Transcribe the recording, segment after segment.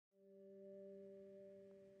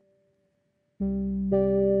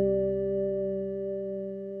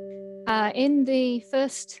In the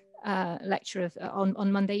first lecture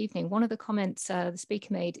on Monday evening, one of the comments the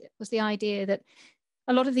speaker made was the idea that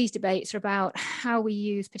a lot of these debates are about how we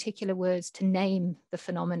use particular words to name the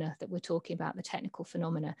phenomena that we're talking about, the technical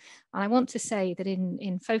phenomena. And I want to say that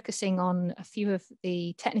in focusing on a few of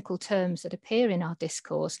the technical terms that appear in our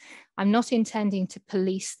discourse, I'm not intending to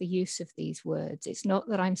police the use of these words. It's not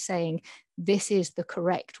that I'm saying this is the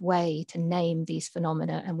correct way to name these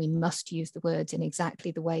phenomena and we must use the words in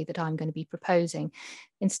exactly the way that I'm going to be proposing.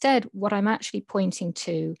 Instead, what I'm actually pointing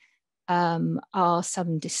to are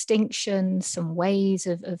some distinctions, some ways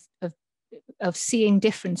of seeing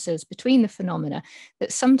differences between the phenomena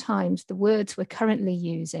that sometimes the words we're currently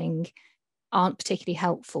using aren't particularly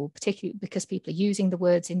helpful, particularly because people are using the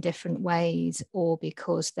words in different ways, or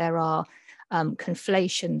because there are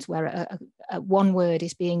conflations where one word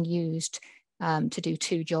is being used to do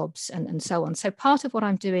two jobs and so on. So part of what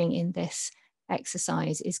I'm doing in this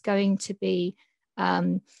exercise is going to be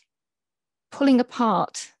pulling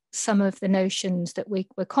apart some of the notions that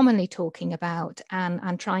we're commonly talking about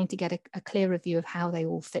and trying to get a clearer view of how they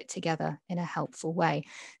all fit together in a helpful way.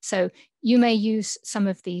 So you may use some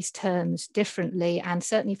of these terms differently, and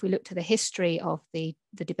certainly if we look to the history of the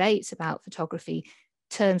debates about photography,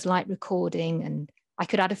 terms like recording, and I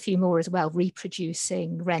could add a few more as well,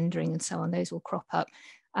 reproducing, rendering, and so on, those will crop up.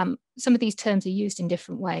 Some of these terms are used in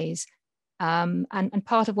different ways. And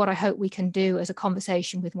part of what I hope we can do as a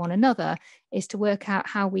conversation with one another is to work out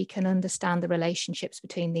how we can understand the relationships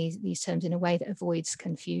between these terms in a way that avoids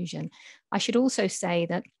confusion. I should also say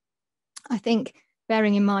that I think,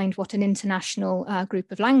 bearing in mind what an international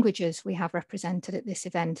group of languages we have represented at this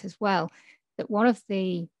event as well, that one of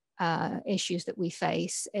the issues that we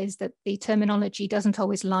face is that the terminology doesn't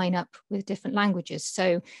always line up with different languages.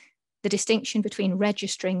 So the distinction between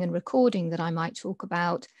registering and recording that I might talk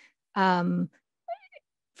about, for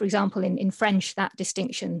example, in French, that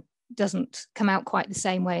distinction doesn't come out quite the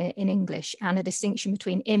same way in English, and a distinction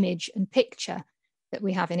between image and picture that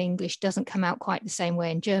we have in English doesn't come out quite the same way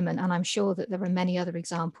in German, and I'm sure that there are many other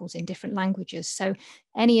examples in different languages. So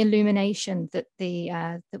any illumination that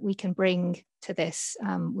that we can bring to this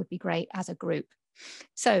would be great as a group.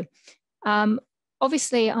 So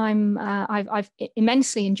obviously, I've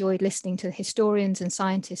immensely enjoyed listening to historians and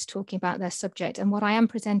scientists talking about their subject. And what I am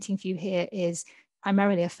presenting for you here is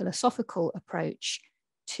primarily a philosophical approach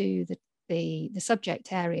to the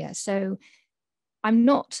subject area. So I'm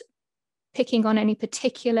not picking on any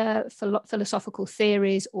particular philosophical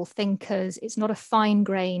theories or thinkers. It's not a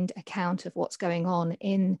fine-grained account of what's going on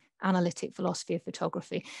in analytic philosophy of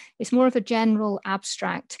photography. It's more of a general,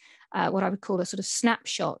 abstract, what I would call a sort of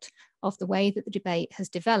snapshot of the way that the debate has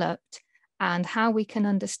developed and how we can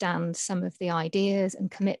understand some of the ideas and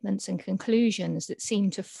commitments and conclusions that seem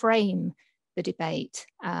to frame the debate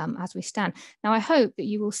as we stand. Now, I hope that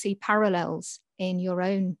you will see parallels in your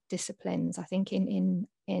own disciplines. I think in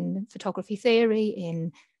photography theory,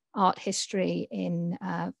 in art history, in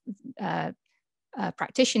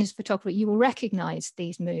practitioners of photography, you will recognize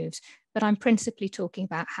these moves, but I'm principally talking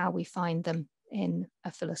about how we find them in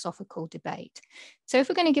a philosophical debate. So if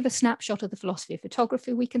we're going to give a snapshot of the philosophy of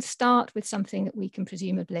photography, we can start with something that we can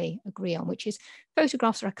presumably agree on, which is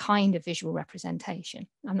photographs are a kind of visual representation.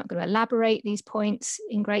 I'm not going to elaborate these points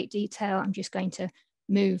in great detail. I'm just going to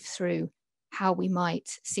move through how we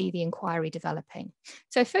might see the inquiry developing.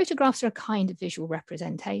 So if photographs are a kind of visual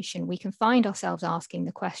representation, we can find ourselves asking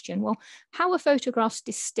the question, well, how are photographs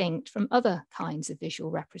distinct from other kinds of visual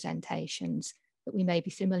representations that we may be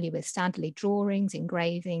familiar with, standardly drawings,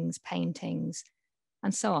 engravings, paintings,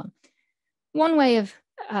 and so on? One way of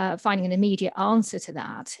finding an immediate answer to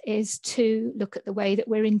that is to look at the way that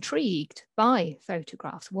we're intrigued by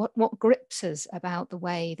photographs. What grips us about the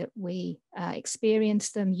way that we experience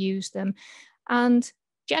them, use them? And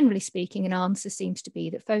generally speaking, an answer seems to be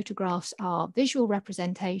that photographs are visual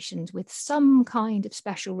representations with some kind of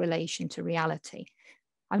special relation to reality.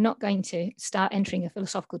 I'm not going to start entering a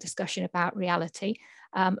philosophical discussion about reality,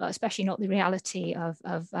 especially not the reality of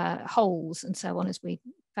wholes and so on, as we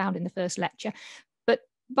found in the first lecture. But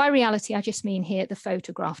by reality, I just mean here the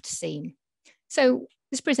photographed scene. So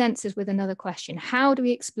this presents us with another question. How do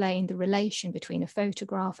we explain the relation between a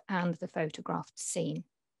photograph and the photographed scene?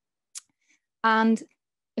 And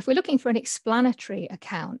if we're looking for an explanatory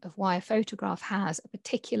account of why a photograph has a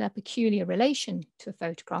particular peculiar relation to a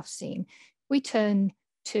photograph scene, we turn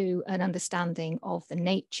to an understanding of the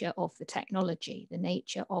nature of the technology, the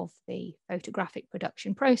nature of the photographic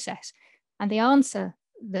production process. And the answer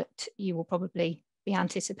that you will probably be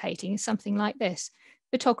anticipating is something like this.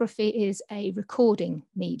 Photography is a recording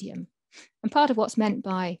medium. And part of what's meant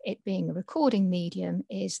by it being a recording medium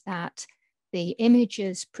is that the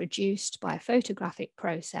images produced by a photographic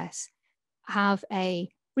process have a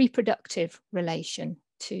reproductive relation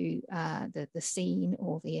to the scene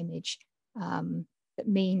or the image. That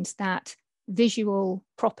means that visual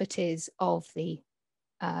properties of the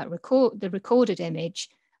recorded image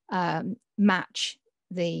match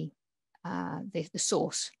the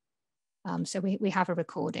source. So we have a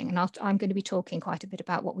recording, and I'm going to be talking quite a bit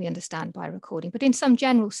about what we understand by recording, but in some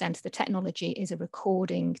general sense, the technology is a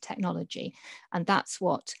recording technology, and that's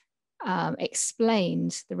what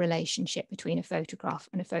explains the relationship between a photograph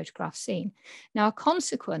and a photograph scene. Now, a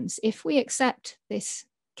consequence, if we accept this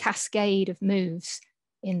cascade of moves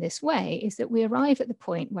in this way, is that we arrive at the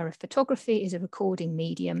point where if photography is a recording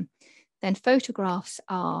medium, then photographs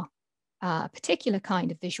are a particular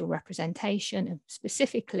kind of visual representation, and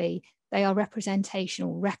specifically, they are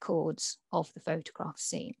representational records of the photograph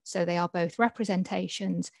scene. So they are both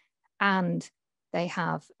representations and they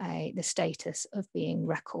have the status of being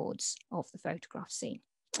records of the photograph scene.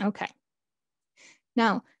 Okay.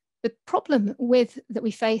 Now, the problem that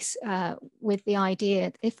we face with the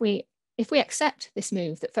idea, if we accept this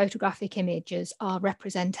move that photographic images are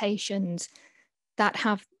representations that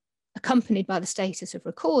have accompanied by the status of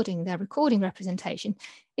recording, their recording representation,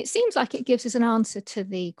 it seems like it gives us an answer to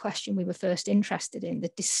the question we were first interested in, the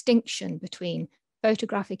distinction between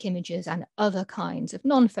photographic images and other kinds of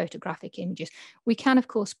non-photographic images. We can, of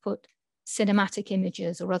course, put cinematic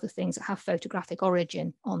images or other things that have photographic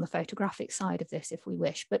origin on the photographic side of this if we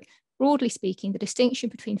wish. But broadly speaking, the distinction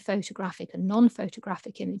between photographic and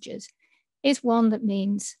non-photographic images is one that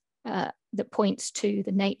means that points to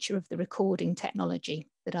the nature of the recording technology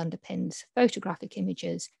that underpins photographic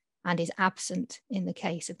images and is absent in the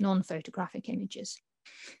case of non-photographic images.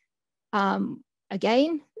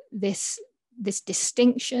 Again, this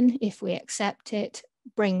distinction, if we accept it,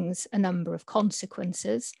 brings a number of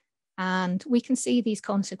consequences, and we can see these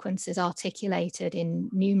consequences articulated in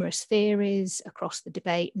numerous theories across the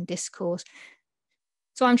debate and discourse.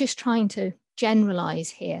 So I'm just trying to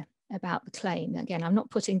generalize here about the claim. Again, I'm not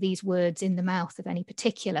putting these words in the mouth of any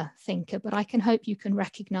particular thinker, but I can hope you can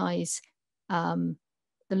recognize the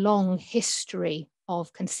long history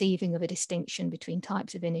of conceiving of a distinction between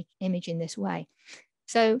types of image in this way.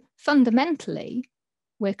 So fundamentally,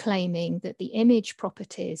 we're claiming that the image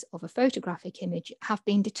properties of a photographic image have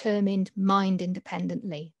been determined mind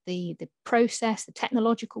independently. The process, the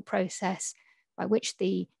technological process by which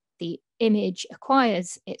the image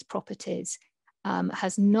acquires its properties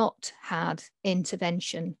has not had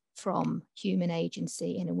intervention from human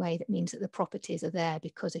agency in a way that means that the properties are there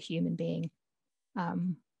because a human being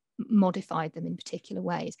modified them in particular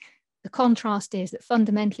ways. The contrast is that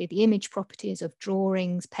fundamentally the image properties of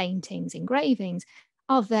drawings, paintings, engravings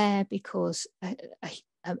are there because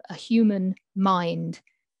a human mind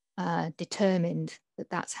determined that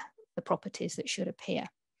that's the properties that should appear.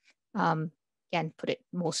 Again, put it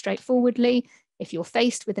more straightforwardly, if you're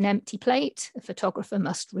faced with an empty plate, a photographer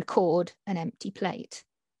must record an empty plate.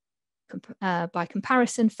 By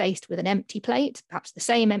comparison, faced with an empty plate, perhaps the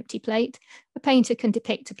same empty plate, a painter can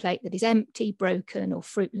depict a plate that is empty, broken, or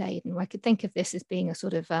fruit laden. I could think of this as being a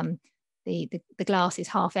sort of the glass is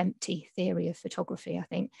half empty theory of photography, I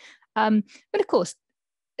think. But of course,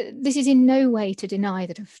 this is in no way to deny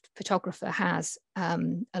that a photographer has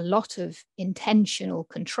a lot of intentional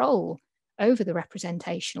control over the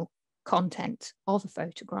representational content of a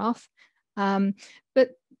photograph. But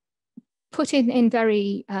put in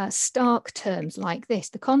very stark terms like this,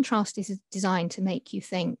 the contrast is designed to make you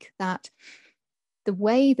think that the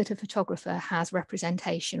way that a photographer has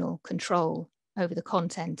representational control over the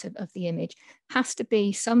content of the image has to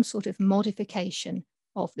be some sort of modification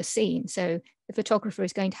of the scene. So the photographer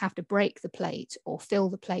is going to have to break the plate or fill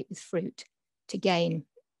the plate with fruit to gain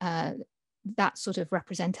that sort of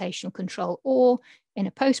representational control, or in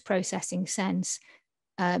a post-processing sense,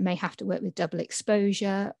 may have to work with double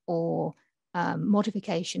exposure or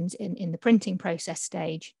modifications in the printing process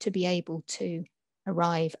stage to be able to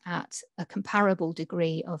arrive at a comparable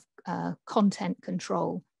degree of content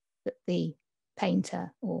control that the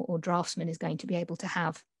painter or draftsman is going to be able to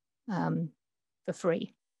have for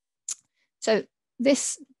free. So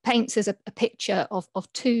this paints us a picture of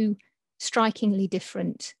two strikingly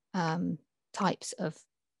different types of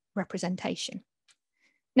representation.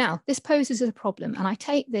 Now, this poses a problem, and I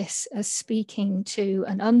take this as speaking to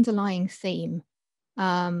an underlying theme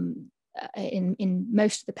in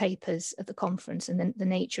most of the papers at the conference and then the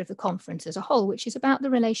nature of the conference as a whole, which is about the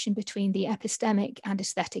relation between the epistemic and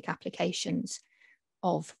aesthetic applications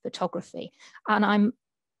of photography. And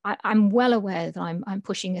I'm well aware that I'm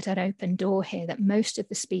pushing at an open door here, that most of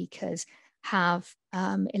the speakers have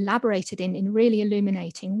elaborated in really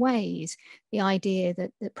illuminating ways the idea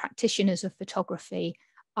that practitioners of photography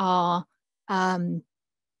are not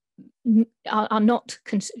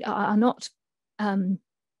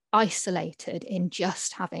isolated in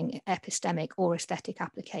just having epistemic or aesthetic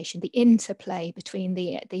application. The interplay between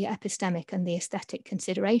the epistemic and the aesthetic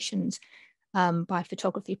considerations by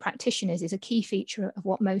photography practitioners is a key feature of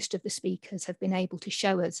what most of the speakers have been able to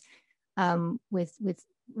show us with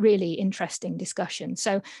really interesting discussion.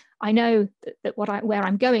 So I know that where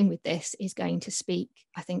I'm going with this is going to speak,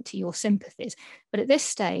 I think, to your sympathies. But at this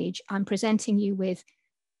stage, I'm presenting you with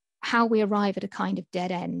how we arrive at a kind of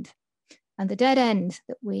dead end. And the dead end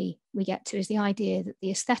that we get to is the idea that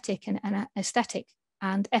the aesthetic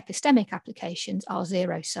and epistemic applications are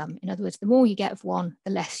zero sum. In other words, the more you get of one,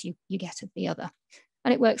 the less you get of the other.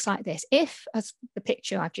 And it works like this. If, as the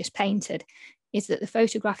picture I've just painted, is that the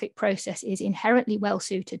photographic process is inherently well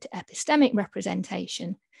suited to epistemic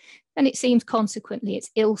representation, then it seems consequently it's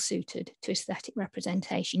ill suited to aesthetic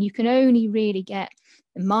representation. You can only really get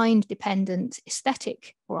the mind-dependent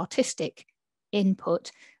aesthetic or artistic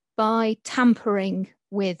input by tampering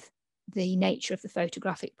with the nature of the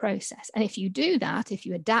photographic process. And if you do that, if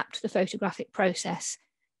you adapt the photographic process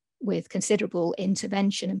with considerable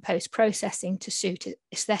intervention and post-processing to suit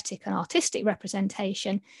aesthetic and artistic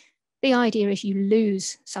representation, the idea is you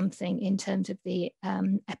lose something in terms of the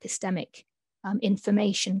epistemic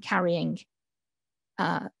information carrying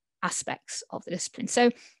aspects of the discipline.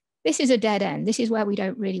 So this is a dead end. This is where we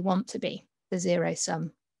don't really want to be, the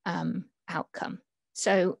zero-sum outcome.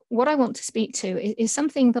 So what I want to speak to is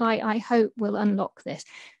something that I hope will unlock this.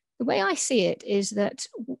 The way I see it is that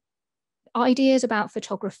ideas about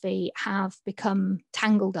photography have become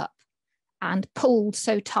tangled up and pulled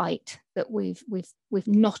so tight that we've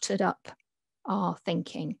knotted up our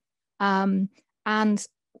thinking. And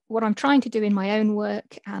what I'm trying to do in my own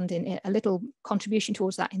work, and in a little contribution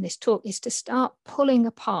towards that in this talk, is to start pulling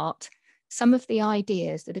apart some of the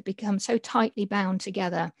ideas that have become so tightly bound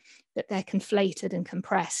together that they're conflated and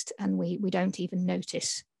compressed, and we don't even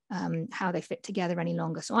notice how they fit together any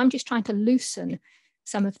longer. So I'm just trying to loosen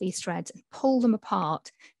some of these threads and pull them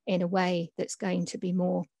apart in a way that's going to be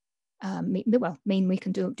more mean we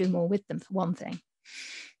can do more with them, for one thing.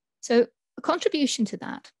 So a contribution to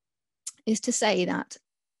that is to say that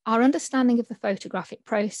our understanding of the photographic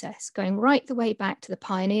process, going right the way back to the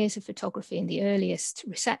pioneers of photography and the earliest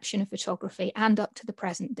reception of photography and up to the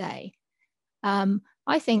present day,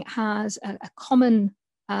 I think has a common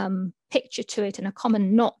picture to it and a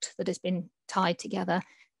common knot that has been tied together,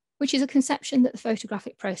 which is a conception that the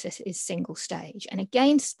photographic process is single stage. And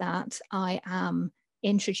against that, I am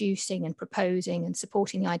introducing and proposing and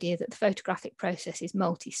supporting the idea that the photographic process is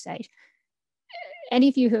multi-stage. Any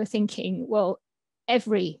of you who are thinking, well,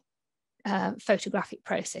 every photographic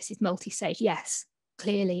process is multi-stage, yes,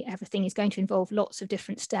 clearly everything is going to involve lots of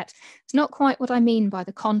different steps. It's not quite what I mean by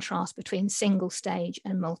the contrast between single stage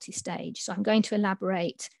and multi-stage. So I'm going to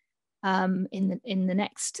elaborate in the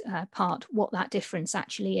next part what that difference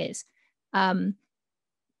actually is.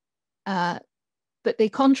 But the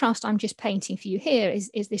contrast I'm just painting for you here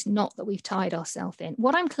is this knot that we've tied ourselves in.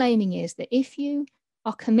 What I'm claiming is that if you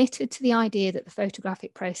are committed to the idea that the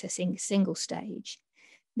photographic processing is single stage,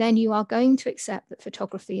 then you are going to accept that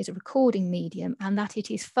photography is a recording medium and that it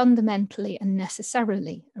is fundamentally and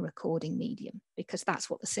necessarily a recording medium, because that's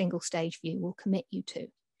what the single stage view will commit you to.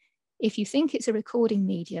 If you think it's a recording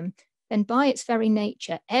medium, then by its very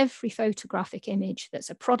nature, every photographic image that's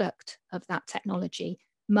a product of that technology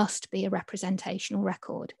must be a representational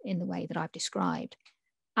record in the way that I've described.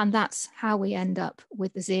 And that's how we end up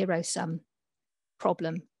with the zero-sum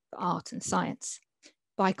problem for art and science.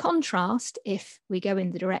 By contrast, if we go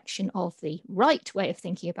in the direction of the right way of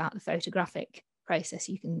thinking about the photographic process,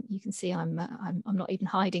 you can see I'm not even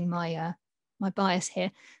hiding my my bias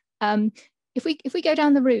here. If we go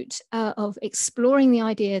down the route of exploring the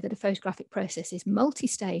idea that a photographic process is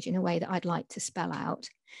multi-stage in a way that I'd like to spell out,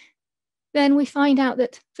 then we find out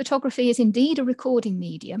that photography is indeed a recording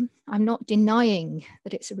medium. I'm not denying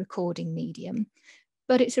that it's a recording medium,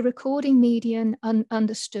 but it's a recording medium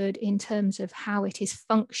understood in terms of how it is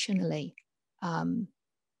functionally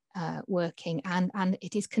working, and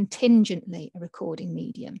it is contingently a recording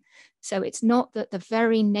medium. So it's not that the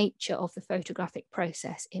very nature of the photographic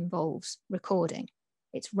process involves recording.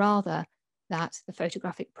 It's rather that the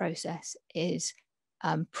photographic process is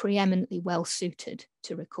preeminently well suited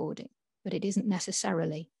to recording, but it isn't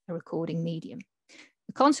necessarily a recording medium.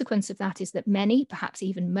 The consequence of that is that many, perhaps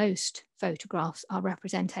even most, photographs are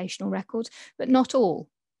representational records, but not all.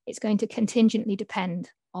 It's going to contingently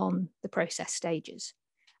depend on the process stages.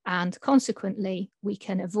 And consequently, we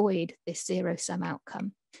can avoid this zero-sum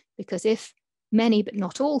outcome, because if many but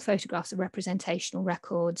not all photographs are representational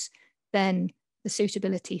records, then the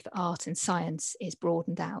suitability for art and science is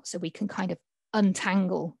broadened out. So we can kind of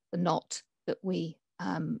untangle the knot that we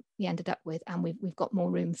ended up with, and we've got more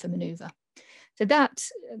room for maneuver. So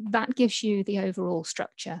that gives you the overall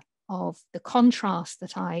structure of the contrast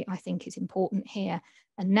that I think is important here.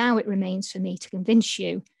 And now it remains for me to convince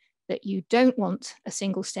you that you don't want a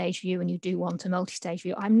single stage view and you do want a multi-stage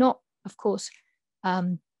view. I'm not, of course,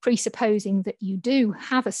 presupposing that you do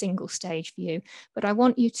have a single stage view, but I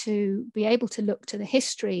want you to be able to look to the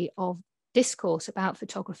history of discourse about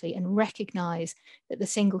photography and recognize that the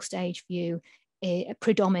single stage view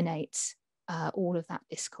predominates all of that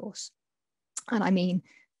discourse. And I mean,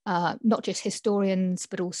 not just historians,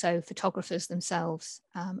 but also photographers themselves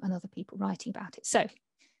and other people writing about it. So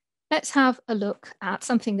let's have a look at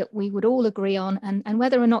something that we would all agree on, and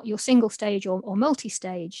whether or not your single stage or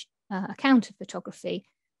multi-stage account of photography,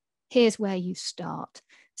 here's where you start.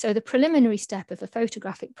 So the preliminary step of a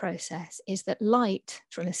photographic process is that light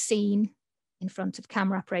from a scene in front of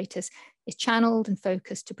camera apparatus is channeled and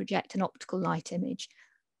focused to project an optical light image.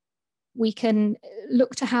 We can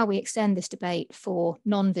look to how we extend this debate for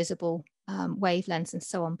non-visible wavelengths and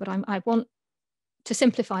so on, but I want to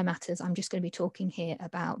simplify matters. I'm just going to be talking here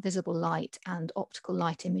about visible light and optical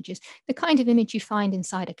light images, the kind of image you find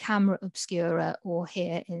inside a camera obscura or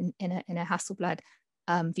here in a Hasselblad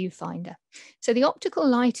viewfinder. So the optical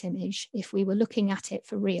light image, if we were looking at it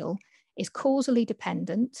for real, is causally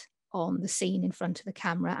dependent on the scene in front of the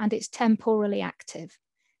camera, and it's temporally active.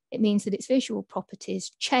 It means that its visual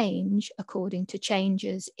properties change according to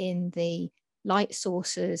changes in the light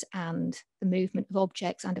sources and the movement of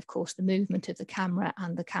objects, and of course the movement of the camera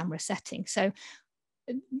and the camera setting. So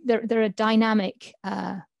there are dynamic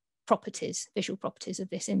properties, visual properties of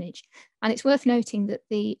this image. And it's worth noting that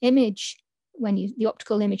the image, the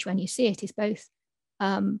optical image when you see it, is both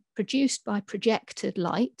produced by projected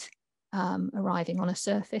light arriving on a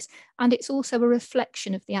surface, and it's also a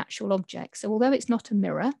reflection of the actual object. So although it's not a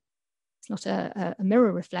mirror, it's not a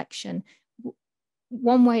mirror reflection,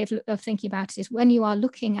 one way of thinking about it is when you are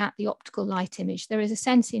looking at the optical light image, there is a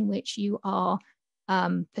sense in which you are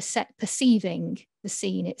perceiving the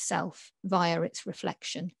scene itself via its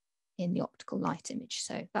reflection in the optical light image.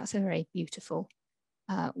 So that's a very beautiful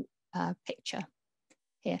picture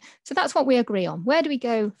here. So that's what we agree on. Where do we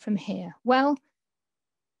go from here? Well,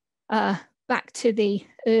 back to the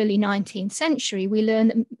early 19th century, we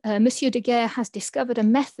learn that Monsieur Daguerre has discovered a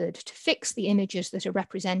method to fix the images that are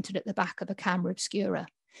represented at the back of a camera obscura.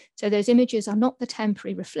 So those images are not the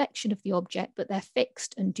temporary reflection of the object, but they're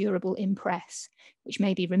fixed and durable impress, which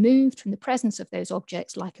may be removed from the presence of those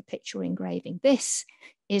objects like a picture engraving. This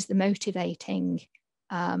is the motivating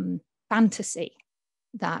fantasy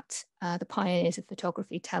that the pioneers of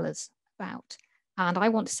photography tell us about. And I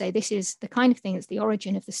want to say this is the kind of thing that's the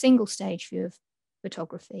origin of the single stage view of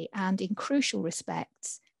photography. And in crucial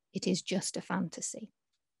respects, it is just a fantasy.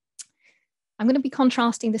 I'm going to be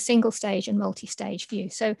contrasting the single stage and multi-stage view.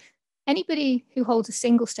 So anybody who holds a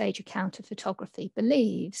single stage account of photography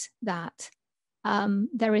believes that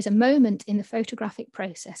there is a moment in the photographic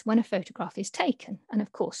process when a photograph is taken. And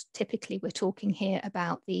of course, typically we're talking here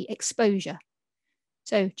about the exposure.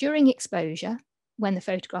 So during exposure, when the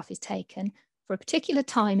photograph is taken, for a particular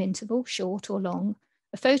time interval, short or long,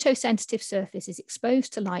 a photosensitive surface is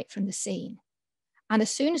exposed to light from the scene. And as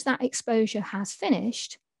soon as that exposure has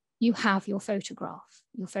finished, you have your photograph.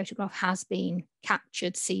 Your photograph has been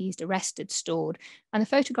captured, seized, arrested, stored, and the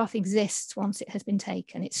photograph exists once it has been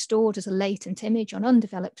taken. It's stored as a latent image on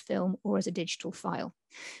undeveloped film or as a digital file.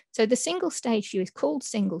 So the single stage view is called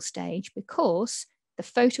single stage because the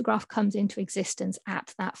photograph comes into existence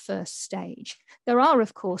at that first stage. There are,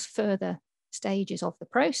 of course, further stages of the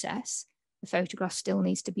process. The photograph still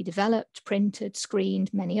needs to be developed, printed,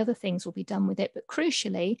 screened, many other things will be done with it, but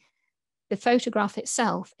crucially, the photograph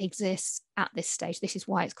itself exists at this stage. This is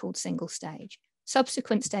why it's called single stage.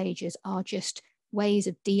 Subsequent stages are just ways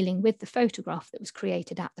of dealing with the photograph that was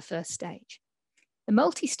created at the first stage. The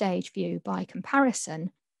multi-stage view, by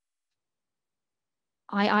comparison,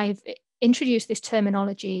 I've introduced this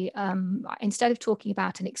terminology. Instead of talking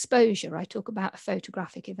about an exposure, I talk about a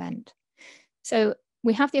photographic event. So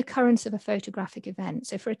we have the occurrence of a photographic event.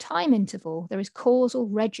 So for a time interval, there is causal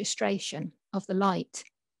registration of the light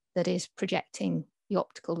that is projecting the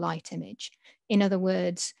optical light image. In other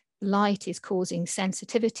words, light is causing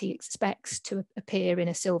sensitivity specs to appear in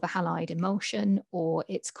a silver halide emulsion, or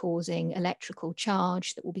it's causing electrical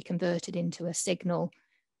charge that will be converted into a signal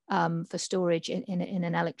for storage in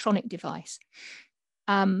an electronic device.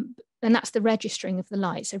 And that's the registering of the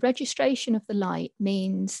light. So registration of the light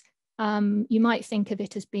means you might think of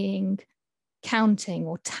it as being counting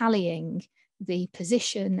or tallying the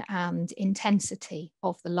position and intensity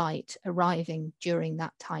of the light arriving during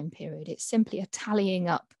that time period. It's simply a tallying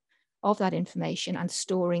up of that information and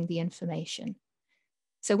storing the information.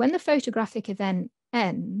 So when the photographic event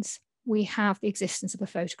ends, we have the existence of a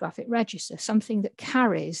photographic register, something that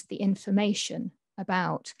carries the information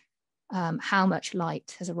about how much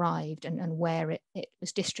light has arrived and where it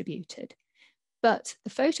was distributed. But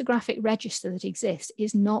the photographic register that exists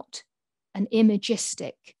is not an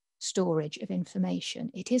imagistic storage of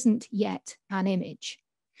information. It isn't yet an image.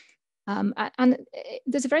 And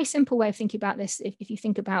there's a very simple way of thinking about this. If you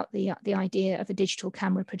think about the idea of a digital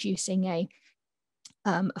camera producing a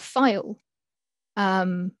file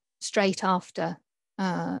straight after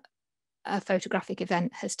a photographic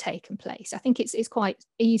event has taken place. I think it's quite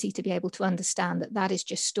easy to be able to understand that that is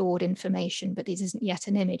just stored information, but it isn't yet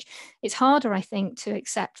an image. It's harder, I think, to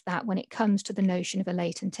accept that when it comes to the notion of a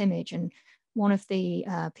latent image. And one of the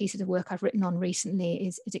pieces of work I've written on recently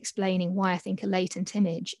is explaining why I think a latent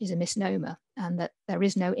image is a misnomer and that there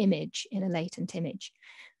is no image in a latent image.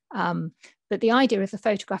 But the idea of the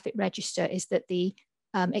photographic register is that the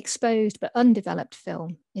exposed but undeveloped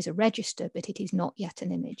film is a register, but it is not yet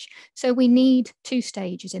an image. So we need two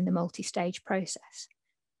stages in the multi-stage process.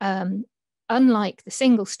 Unlike the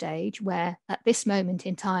single stage, where at this moment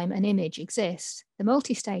in time an image exists, the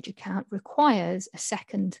multi-stage account requires a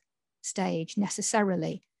second stage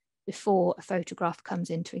necessarily before a photograph comes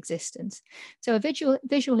into existence. So a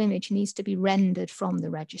visual image needs to be rendered from the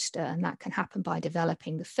register, and that can happen by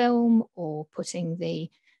developing the film or putting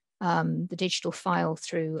the digital file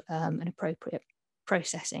through an appropriate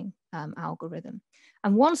processing algorithm.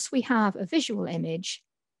 And once we have a visual image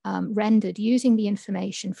rendered using the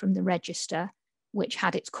information from the register, which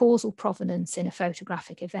had its causal provenance in a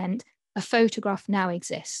photographic event, a photograph now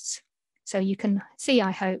exists. So you can see,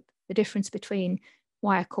 I hope, the difference between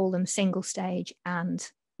why I call them single stage and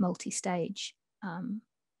multi-stage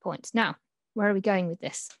points. Now, where are we going with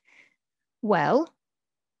this? Well,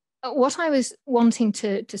 what I was wanting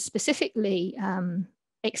to specifically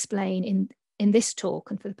explain in this talk,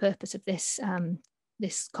 and for the purpose of this,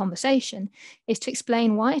 this conversation, is to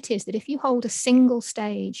explain why it is that if you hold a single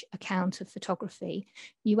stage account of photography,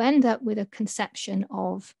 you end up with a conception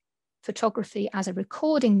of photography as a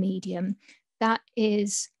recording medium that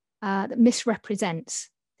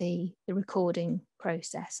misrepresents the recording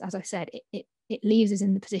process. As I said, it leaves us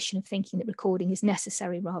in the position of thinking that recording is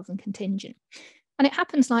necessary rather than contingent. And it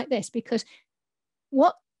happens like this because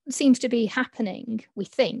what seems to be happening, we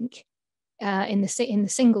think, in the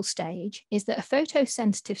single stage is that a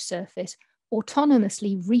photosensitive surface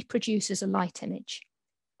autonomously reproduces a light image.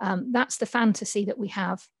 That's the fantasy that we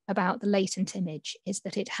have about the latent image, is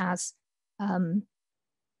that it has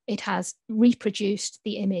reproduced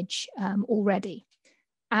the image already.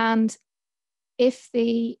 And if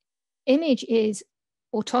the image is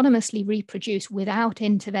autonomously reproduced without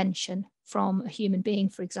intervention from a human being,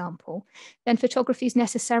 for example, then photography is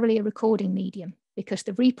necessarily a recording medium, because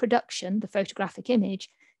the reproduction, the photographic image,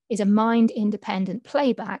 is a mind-independent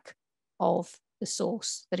playback of the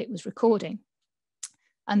source that it was recording.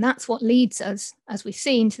 And that's what leads us, as we've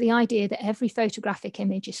seen, to the idea that every photographic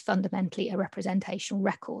image is fundamentally a representational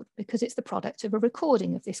record, because it's the product of a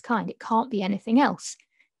recording of this kind. It can't be anything else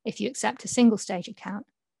if you accept a single stage account.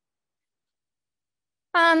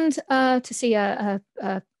 And to see a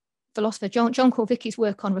philosopher, John Korwicki's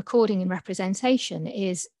work on recording and representation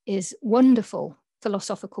is wonderful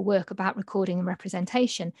philosophical work about recording and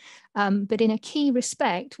representation. But in a key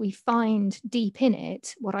respect, we find deep in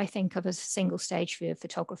it what I think of as a single stage view of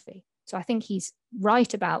photography. So I think he's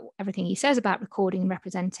right about everything he says about recording and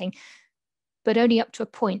representing, but only up to a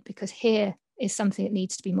point, because here is something that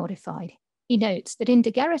needs to be modified. He notes that in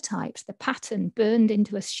daguerreotypes, the pattern burned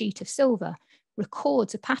into a sheet of silver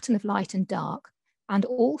records a pattern of light and dark, and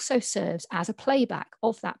also serves as a playback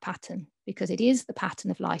of that pattern, because it is the pattern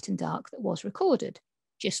of light and dark that was recorded.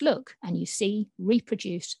 Just look and you see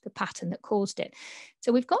reproduced the pattern that caused it.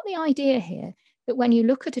 So we've got the idea here that when you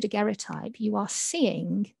look at a daguerreotype, you are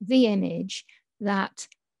seeing the image that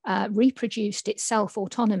reproduced itself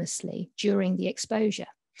autonomously during the exposure.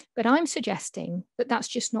 But I'm suggesting that that's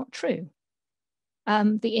just not true.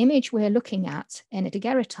 The image we're looking at in a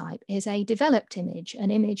daguerreotype is a developed image, an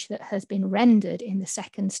image that has been rendered in the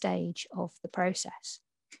second stage of the process.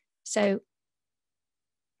 So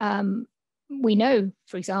we know,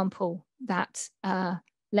 for example, that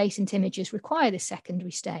latent images require this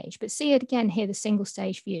secondary stage. But see it again here, the single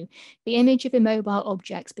stage view. The image of immobile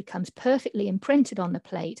objects becomes perfectly imprinted on the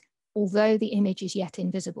plate, although the image is yet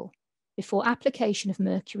invisible. Before application of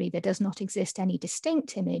mercury, there does not exist any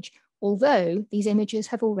distinct image, although these images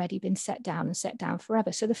have already been set down and set down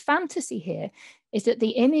forever. So the fantasy here is that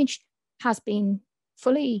the image has been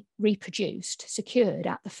fully reproduced, secured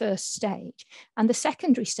at the first stage. And the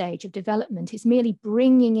secondary stage of development is merely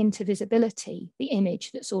bringing into visibility the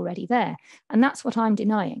image that's already there. And that's what I'm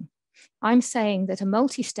denying. I'm saying that a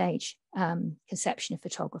multi-stage conception of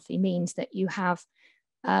photography means that you have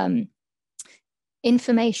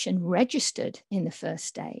information registered in the first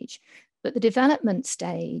stage, but the development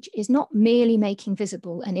stage is not merely making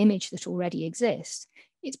visible an image that already exists,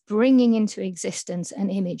 it's bringing into existence an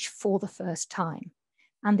image for the first time.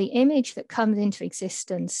 And the image that comes into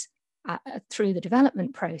existence through the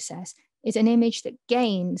development process is an image that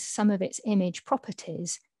gains some of its image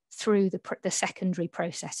properties through the secondary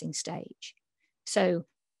processing stage. So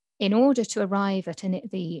in order to arrive at an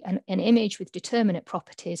image with determinate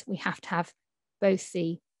properties, we have to have both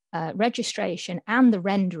the registration and the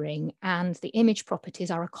rendering, and the image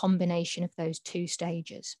properties are a combination of those two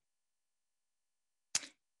stages.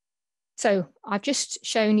 So I've just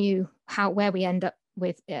shown you where we end up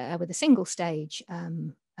with a single stage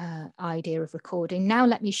idea of recording. Now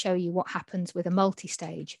let me show you what happens with a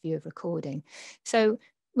multi-stage view of recording. So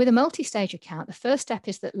with a multi-stage account, the first step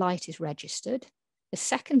is that light is registered. The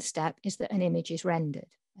second step is that an image is rendered.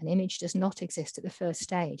 An image does not exist at the first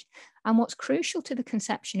stage. And what's crucial to the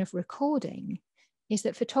conception of recording is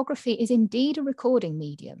that photography is indeed a recording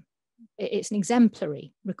medium. It's an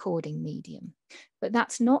exemplary recording medium, but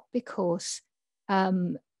that's not because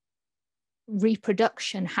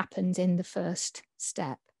reproduction happens in the first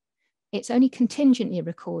step. It's only contingently a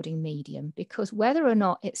recording medium, because whether or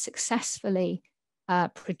not it successfully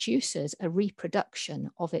produces a reproduction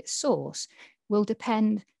of its source will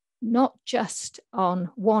depend not just on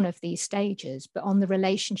one of these stages, but on the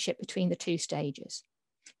relationship between the two stages.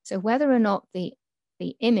 So whether or not the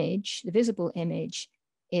image, the visible image,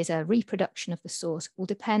 is a reproduction of the source will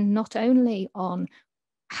depend not only on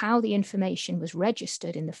how the information was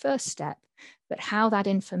registered in the first step, but how that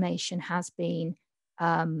information has been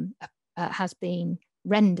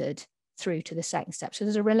rendered through to the second step. So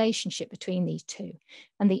there's a relationship between these two.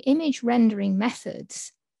 And the image rendering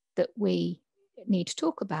methods that we need to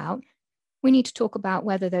talk about, we need to talk about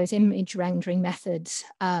whether those image rendering methods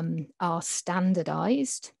are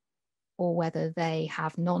standardized, or whether they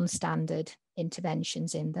have non-standard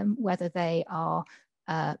interventions in them, whether they are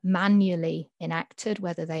manually enacted,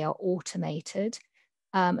 whether they are automated.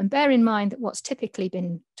 And bear in mind that what's typically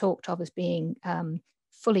been talked of as being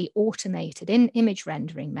fully automated in image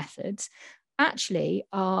rendering methods actually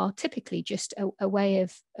are typically just a way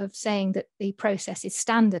of saying that the process is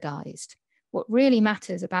standardized. What really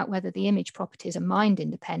matters about whether the image properties are mind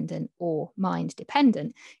independent or mind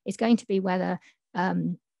dependent is going to be whether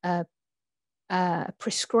a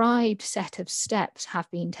prescribed set of steps have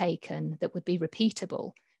been taken that would be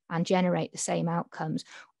repeatable and generate the same outcomes,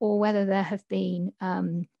 or whether there have been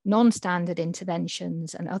non-standard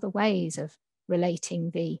interventions and other ways of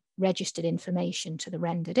relating the registered information to the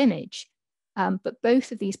rendered image. But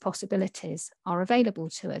both of these possibilities are available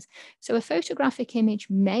to us. So a photographic image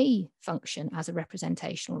may function as a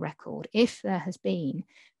representational record if there has been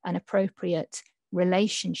an appropriate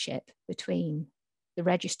relationship between the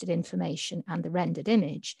registered information and the rendered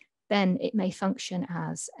image. Then it may function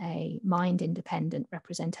as a mind-independent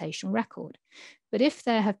representational record. But if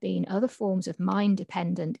there have been other forms of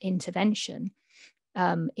mind-dependent intervention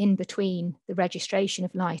in between the registration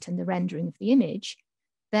of light and the rendering of the image,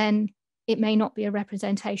 then it may not be a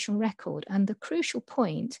representational record. And the crucial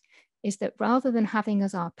point is that rather than having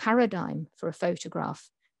as our paradigm for a photograph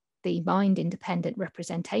the mind-independent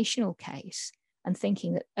representational case, and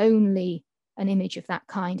thinking that only an image of that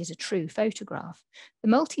kind is a true photograph, the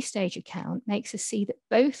multi-stage account makes us see that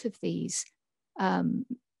both of these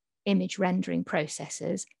image rendering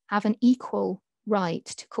processes have an equal right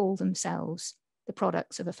to call themselves the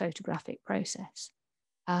products of a photographic process.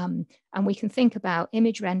 And we can think about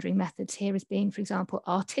image rendering methods here as being, for example,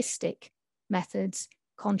 artistic methods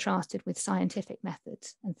contrasted with scientific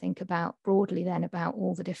methods, and think about broadly then about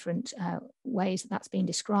all the different ways that that's been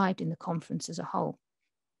described in the conference as a whole.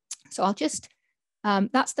 So I'll just,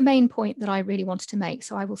 that's the main point that I really wanted to make.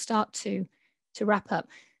 So I will start to wrap up.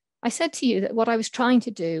 I said to you that what I was trying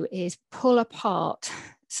to do is pull apart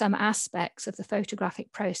some aspects of the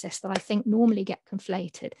photographic process that I think normally get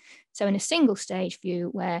conflated. So in a single stage view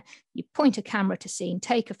where you point a camera to scene,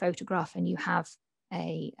 take a photograph, and you have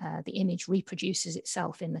the image reproduces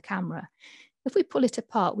itself in the camera. If we pull it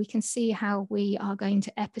apart, we can see how we are going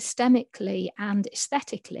to epistemically and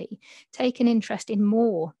aesthetically take an interest in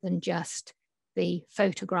more than just the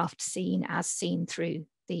photographed scene as seen through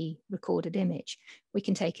the recorded image. We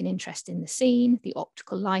can take an interest in the scene, the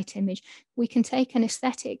optical light image. We can take an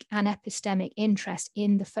aesthetic and epistemic interest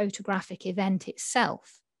in the photographic event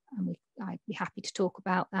itself. And I'd be happy to talk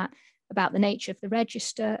about that, about the nature of the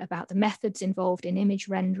register, about the methods involved in image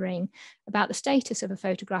rendering, about the status of a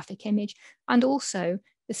photographic image, and also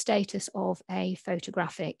the status of a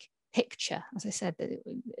photographic picture. As I said,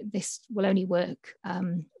 this will only work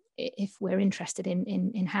if we're interested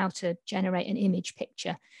in how to generate an image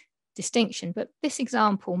picture distinction, but this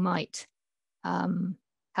example might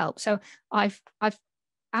help. So I've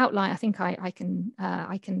outlined, I think I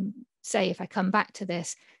can say, if I come back to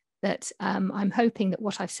this, that I'm hoping that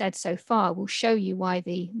what I've said so far will show you why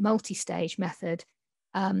the multi-stage method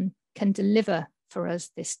can deliver for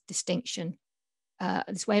us this distinction,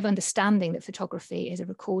 this way of understanding that photography is a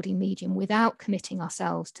recording medium without committing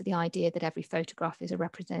ourselves to the idea that every photograph is a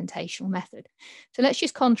representational method. So let's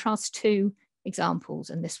just contrast two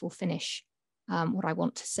examples, and this will finish what I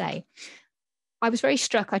want to say. I was very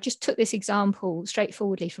struck. I just took this example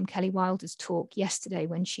straightforwardly from Kelly Wilder's talk yesterday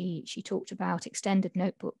when she talked about extended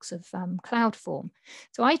notebooks of cloud form.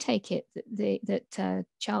 So I take it that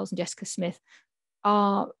Charles and Jessica Smith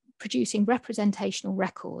are producing representational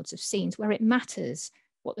records of scenes where it matters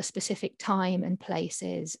what the specific time and place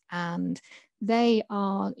is, and they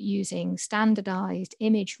are using standardized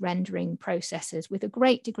image rendering processes with a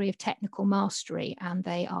great degree of technical mastery, and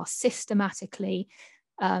they are systematically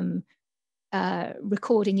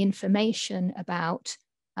recording information about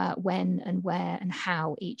when and where and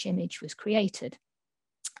how each image was created.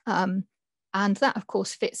 And that, of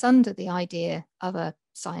course, fits under the idea of a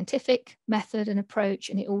scientific method and approach,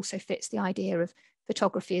 and it also fits the idea of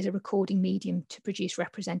photography as a recording medium to produce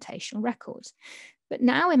representational records. But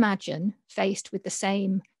now imagine, faced with the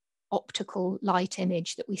same optical light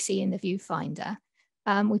image that we see in the viewfinder,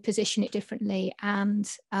 we position it differently and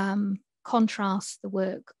contrast the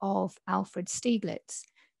work of Alfred Stieglitz,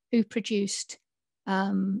 who produced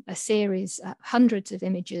a series, hundreds of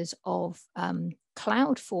images of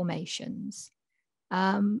cloud formations.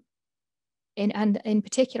 And in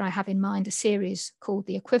particular, I have in mind a series called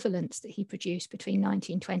The Equivalents that he produced between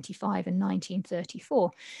 1925 and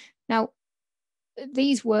 1934. Now,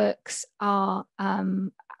 these works are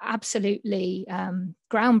absolutely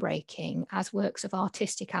groundbreaking as works of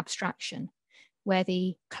artistic abstraction, where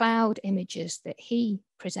the cloud images that he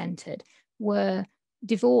presented were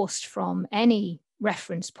divorced from any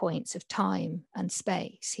reference points of time and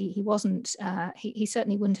space. He wasn't, he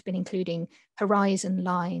certainly wouldn't have been including horizon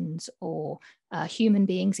lines or human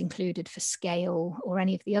beings included for scale or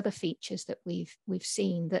any of the other features that we've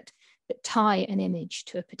seen that tie an image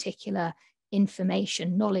to a particular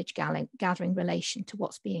information, knowledge gathering relation to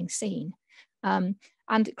what's being seen. And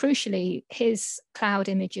crucially, his cloud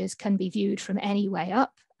images can be viewed from any way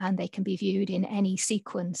up, and they can be viewed in any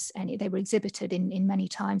sequence. They were exhibited in many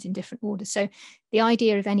times in different orders. So the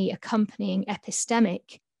idea of any accompanying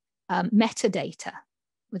epistemic metadata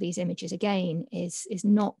with these images, again, is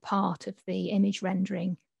not part of the image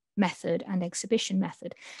rendering method and exhibition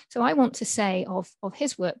method. So I want to say of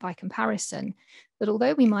his work by comparison, that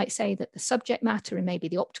although we might say that the subject matter and maybe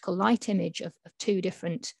the optical light image of two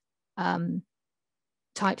different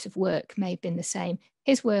types of work may have been the same,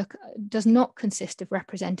 his work does not consist of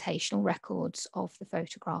representational records of the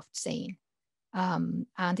photographed scene.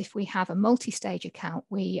 And if we have a multi-stage account,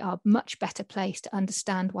 we are much better placed to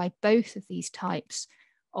understand why both of these types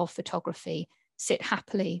of photography sit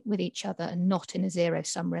happily with each other and not in a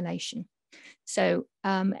zero-sum relation. So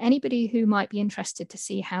anybody who might be interested to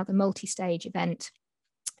see how the multi-stage event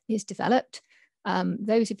is developed,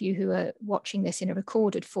 those of you who are watching this in a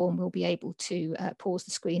recorded form will be able to pause the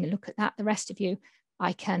screen and look at that. The rest of you,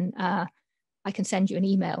 I can send you an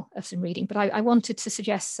email of some reading, but I wanted to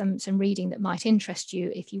suggest some reading that might interest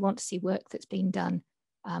you if you want to see work that's been done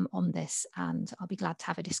on this, and I'll be glad to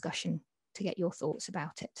have a discussion to get your thoughts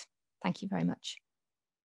about it. Thank you very much.